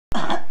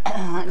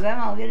because I'm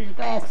gonna get his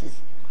glasses.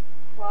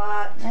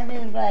 What? Have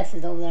his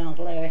glasses over there,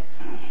 Uncle Larry.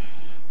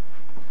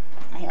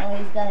 He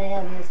always gotta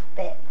have his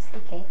specs. He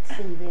can't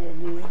see very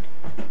good.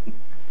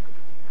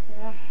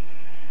 Yeah.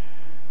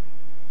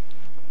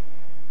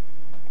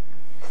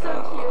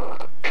 So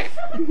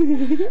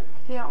cute.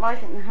 He don't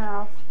like it in the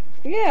house.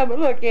 Yeah, but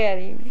look at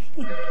him.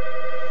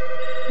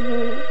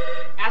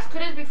 Ask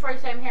Curtis before he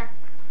came here.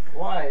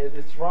 Why?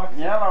 It's rock.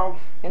 Yellow.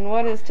 And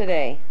what is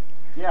today?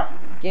 Yeah.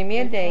 Give me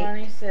a date.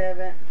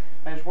 27th.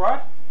 It's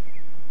what?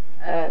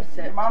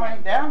 Your mama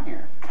ain't down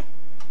here.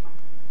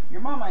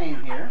 Your mama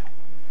ain't here.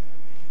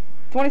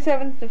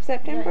 27th of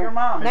September? Yeah, your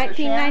mom. Is it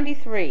Shannon?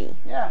 1993.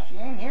 Yeah, she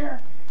ain't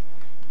here.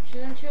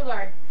 She's in too,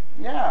 Larry.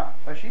 Yeah,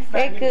 but she's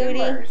back Hey, in Cootie.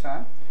 Larry,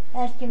 son.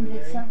 Ask him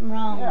if it's something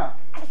wrong. Yeah.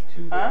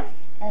 Huh?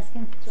 Ask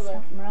him if it's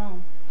something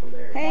wrong. To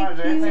Larry. Hey, Why, is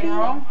there anything cutie.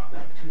 wrong?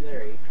 Not to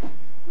Larry.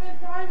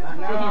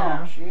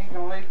 No, she ain't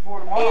gonna leave before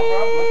tomorrow,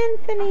 Anthony.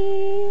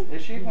 probably.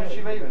 Is she? When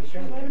she leaving? She's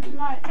leaving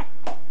tonight.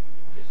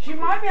 She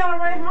might be on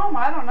her way home.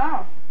 I don't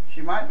know.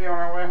 She might be on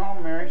her way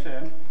home, Mary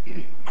said.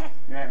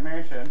 Yeah,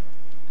 Mary said.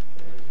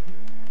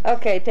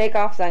 Okay, take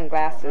off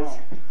sunglasses. Oh,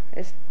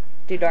 It's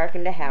too dark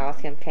in the house.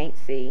 Him can't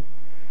see.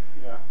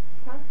 yeah.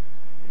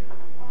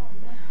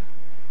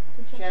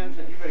 Shannon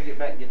said you better get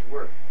back and get to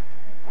work.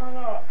 I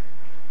know.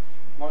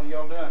 What are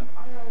y'all doing?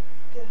 I gotta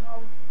get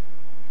home.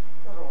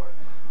 Go to work.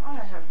 I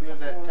have Where's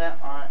that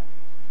tap? Alright.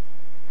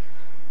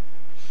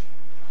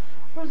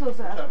 Where's those What's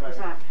up, apples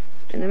baby? at?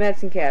 In the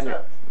medicine What's cabinet.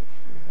 up?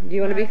 Do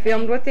you want to be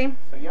filmed with him?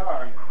 So you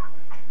are.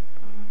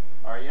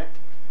 Are you?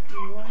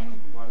 You want him?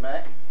 You going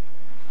back?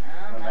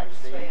 Going back to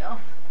Steve? Yeah.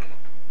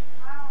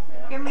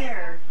 Come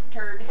here,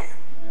 turd. Yeah,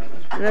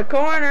 let's In the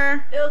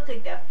corner. It'll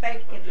take the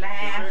fake Let's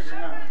laugh figure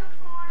it out.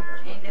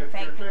 Let's and the figure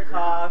fake it out.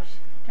 coughs.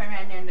 Turn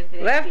around there and look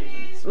at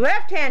it.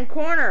 Left hand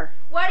corner.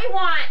 What do you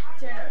want?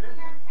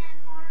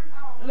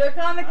 Look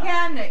on the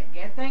cabinet.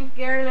 I think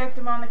Gary left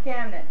them on the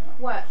cabinet.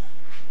 What?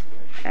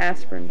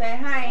 Aspirin. Say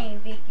hi,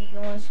 Aunt Vicky. You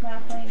want to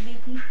smile for Aunt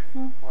Vicky?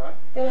 Huh? What?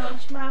 You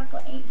want to smile for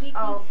Aunt Vicky?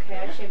 Oh, okay,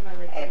 I shaved my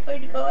legs. Hey,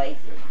 pretty boys.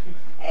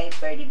 Hey,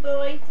 pretty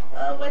boys.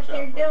 Oh, what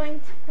they're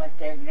doing. What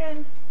they're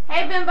doing.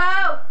 Hey, Bimbo!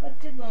 What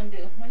you gonna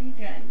do? What are you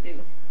trying to do?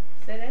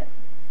 Sit up?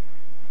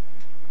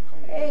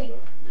 Hey.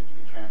 Did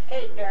you get transferred?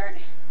 Hey, dirt.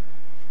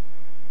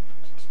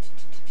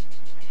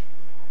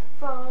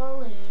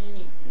 Falling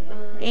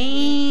in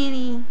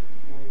Annie.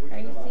 Are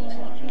you seeing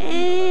it?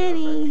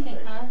 Annie.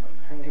 Huh?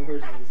 How many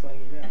words did the song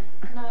you know?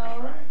 No.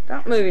 Right.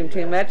 Don't move him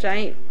too much. I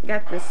ain't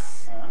got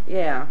this.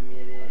 Yeah.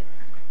 Admit it.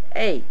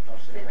 Hey.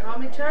 They call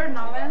me turd and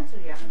I'll answer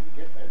you. When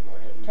you get there, go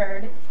ahead and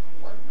Turd.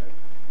 work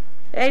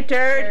it. Hey,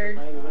 turd. Turd.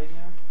 By the way,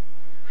 now?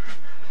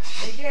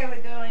 Hey, there we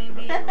go, Aunt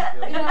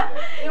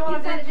Vicky. You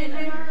want to put it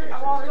in?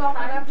 I walked off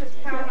and left his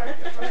counter.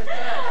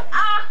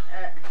 Ah!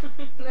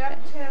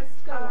 Left his,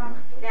 Aunt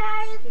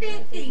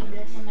Vicky.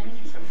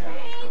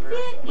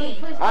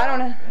 Wait, please.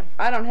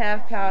 I don't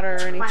have powder or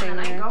Fine, anything then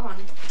I can go, there.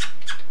 honey.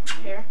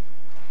 Here.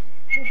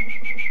 You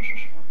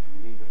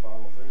need to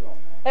follow through on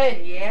that.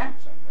 Hey, yeah.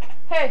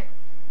 Hey.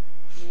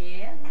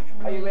 Yeah.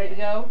 Are you ready to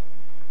go?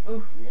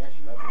 Yes,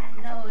 you love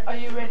it. No, Are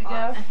you ready to go?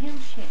 I'm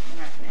shitting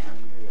right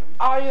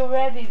now. Are you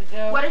ready to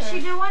go? What is she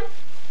doing? Okay,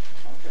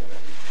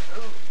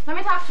 baby. Let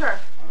me talk to her.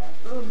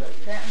 All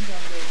right. That one's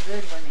gonna be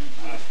a good one, ain't it?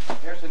 All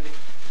right. Here, Cindy.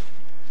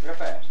 Real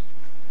fast.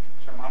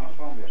 It's her mama's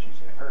phone bill. She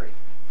said, hurry.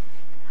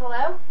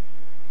 Hello?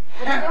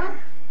 What are you doing?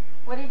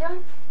 What are you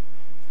doing?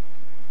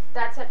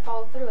 Dad said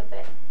follow through with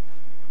it.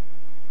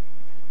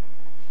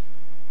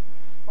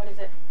 What is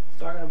it?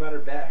 It's talking about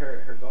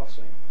her golf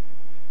swing.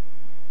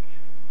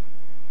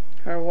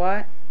 Her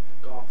what?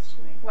 Golf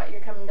swing. What,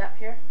 you're coming up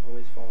here?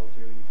 Always follow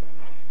through when you plan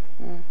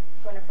out.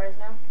 Going to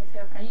Fresno with who?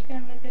 Are you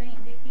gonna look at Aunt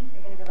Vicky?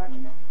 You're going to go back to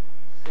them?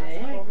 Say,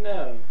 heck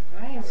no.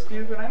 I ain't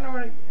stupid. I know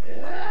where to.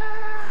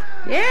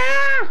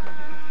 Yeah.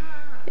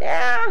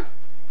 Yeah.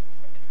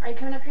 Are you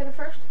coming up here the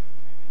first?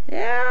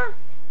 Yeah.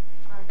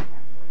 I can't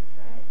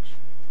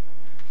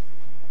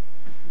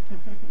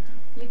believe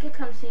that. You could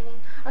come see me.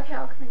 Okay,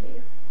 I'll come and get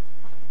you.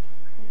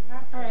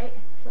 Alright.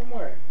 From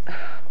where?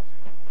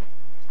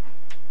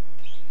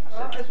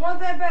 Well, it's one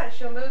thing about it.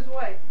 She'll lose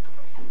weight.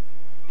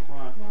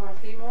 What? Well,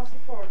 he wants to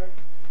support her.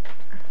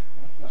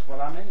 That's what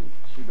I mean.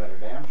 She better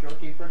damn sure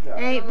keep her job.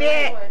 Hey,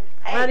 Vic,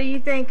 what do you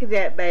think of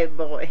that baby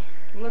boy?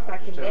 He looks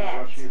like his Just tell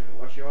her dad.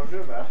 what she ought to do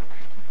about it.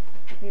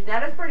 He's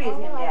not as pretty as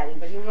him, Daddy,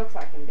 but he looks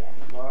like him,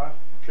 Daddy. Boy,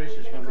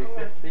 Teresa's going to be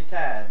fit to be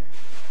tied.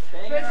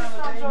 Tristan's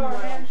gonna throw her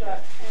hands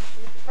up, and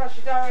because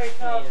she's already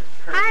told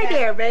Hi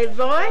there, baby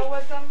go boy.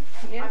 with them.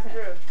 Yes. I'm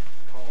through.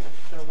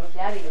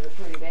 Daddy was a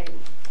pretty baby.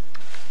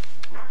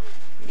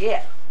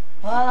 Yeah.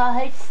 Well, I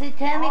hate to see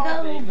Tammy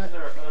go, but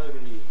are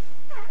ugly.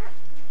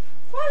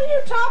 What are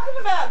you talking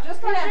about?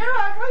 Just like you're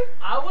ugly?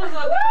 I was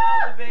ugly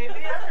as a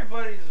baby.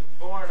 Everybody's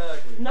born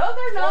ugly. No,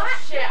 they're not.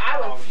 Shit, I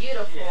was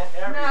beautiful. Yeah,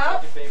 every No.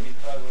 fucking baby's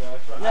ugly.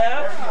 That's right. No.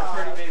 I've never seen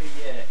a pretty baby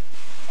yet.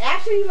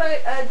 Actually, you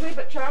look ugly,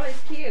 but Charlie's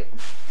cute.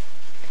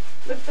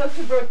 Look at those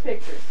two birth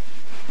pictures.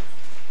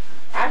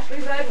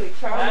 Ashley's ugly,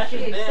 Charlie.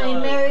 Ashley's You should have damn seen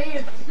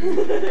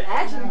ugly. Mary.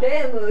 Ashley's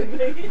damn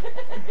ugly.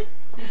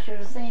 You should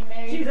have seen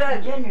Mary She's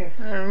ugly. Junior.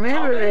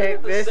 Remember, Oh, they Vic,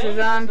 look the this same is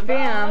on just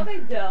about. No,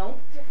 film. they don't.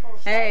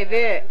 Hey,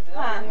 Vic,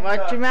 Huh?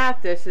 watch your mouth.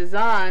 This is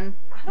on.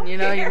 I don't You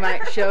know, you care.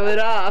 might show it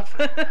off.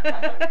 I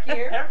don't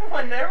care.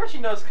 Everyone, she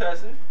knows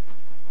cussing.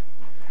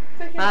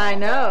 I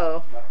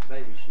know. About the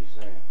baby, she's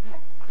saying.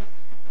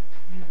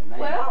 The name.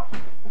 Well,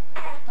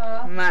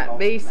 Might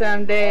be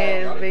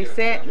someday it'll be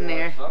sitting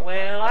there.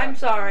 Well, I'm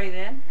sorry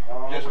then.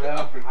 Oh, Just well,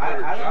 up and I put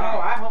her don't know.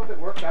 job. I hope it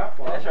works out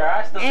for her. That's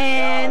right. I still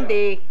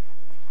Andy.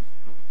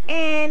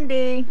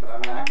 Andy. But I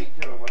mean, I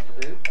can't tell her what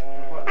to do.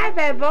 Hi,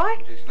 baby boy.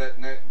 Just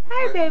letting that,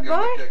 Hi, let, baby let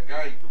boy. that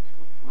guy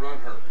run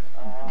her.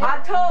 I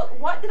told.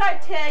 What did I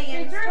tell you?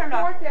 They It's turn turned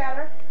off. fork at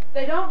her.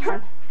 They don't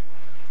turn.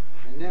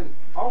 And then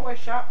always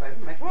shop, baby.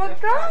 Make the Well,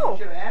 best buy. go. You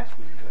should have asked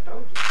me. I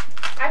told you.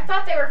 I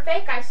thought they were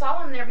fake. I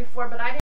saw them there before, but I didn't.